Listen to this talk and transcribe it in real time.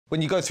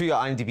When you go through your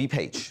IMDb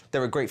page,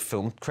 there are great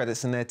film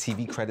credits in there,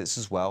 TV credits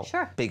as well.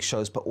 Sure. Big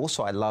shows, but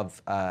also I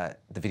love the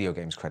video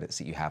games credits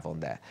that you have on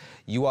there.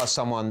 You are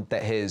someone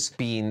that has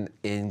been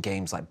in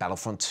games like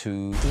Battlefront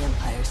 2. The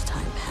Empire's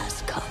time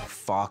has come.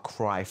 Far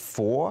Cry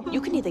 4.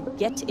 You can either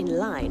get in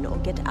line or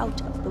get out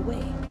of the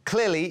way.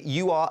 Clearly,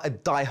 you are a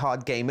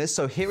die-hard gamer,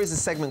 so here is a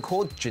segment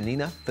called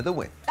Janina for the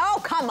win. Oh,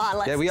 come on,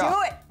 let's do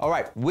it. All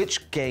right,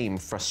 which game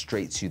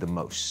frustrates you the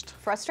most?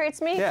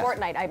 Frustrates me? Yeah.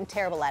 Fortnite, I'm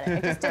terrible at it.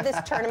 I just did this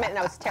tournament and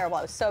I was terrible,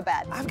 I was so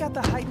bad. I've got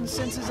the heightened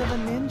senses of a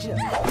ninja.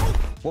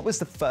 What was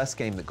the first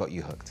game that got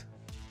you hooked?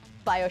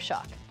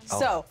 BioShock. Oh.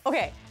 So,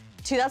 okay,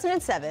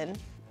 2007,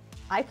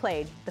 I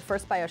played the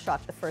first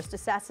BioShock, the first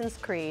Assassin's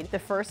Creed, the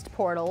first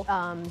Portal,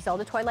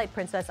 Zelda Twilight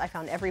Princess. I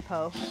found every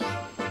Poe.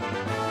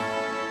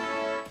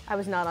 I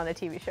was not on a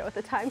TV show at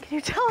the time. Can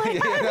you tell I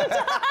had at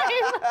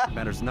the time?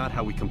 Matters not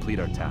how we complete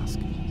our task,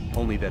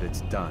 only that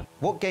it's done.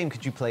 What game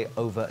could you play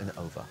over and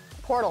over?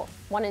 Portal,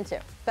 1 and 2.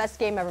 Best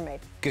game ever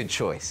made. Good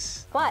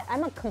choice. But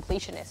I'm a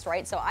completionist,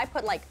 right? So I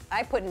put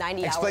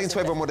 90 hours. Explain to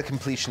everyone what a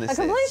completionist is.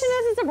 A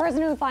completionist is a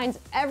person who finds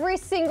every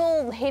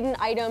single hidden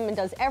item and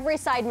does every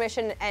side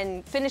mission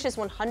and finishes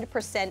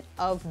 100%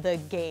 of the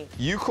game.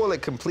 You call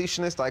it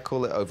completionist, I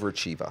call it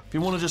overachiever. If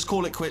you want to just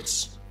call it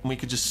quits, and we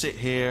could just sit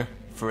here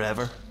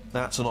forever,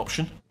 that's an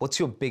option. What's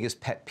your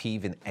biggest pet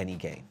peeve in any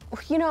game?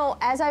 You know,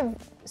 as I've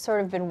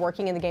sort of been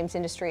working in the games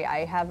industry,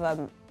 I have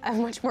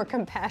much more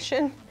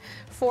compassion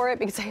for it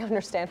because I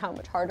understand how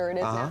much harder it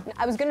is now.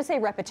 I was gonna say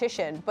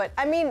repetition, but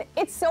I mean,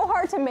 it's so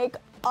hard to make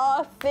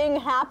a thing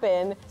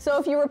happen. So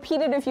if you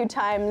repeat it a few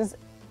times,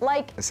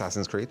 like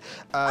Assassin's Creed.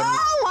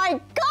 Oh my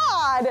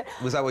God!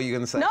 Was that what you were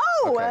gonna say? No!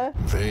 Okay.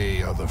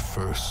 They are the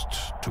first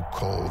to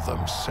call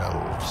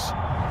themselves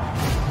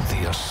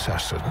the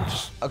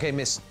Assassins. Okay,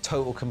 Miss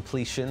Total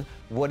Completion,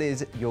 what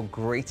is your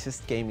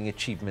greatest gaming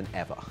achievement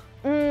ever?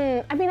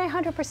 I mean, I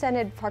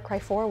 100%ed Far Cry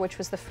 4, which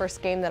was the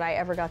first game that I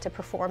ever got to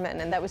perform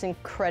in, and that was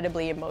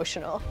incredibly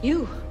emotional.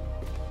 You.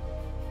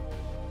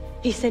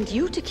 He sent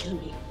you to kill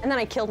me. And then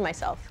I killed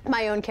myself,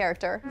 my own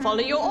character.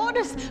 Follow your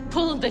orders.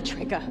 Pull the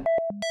trigger.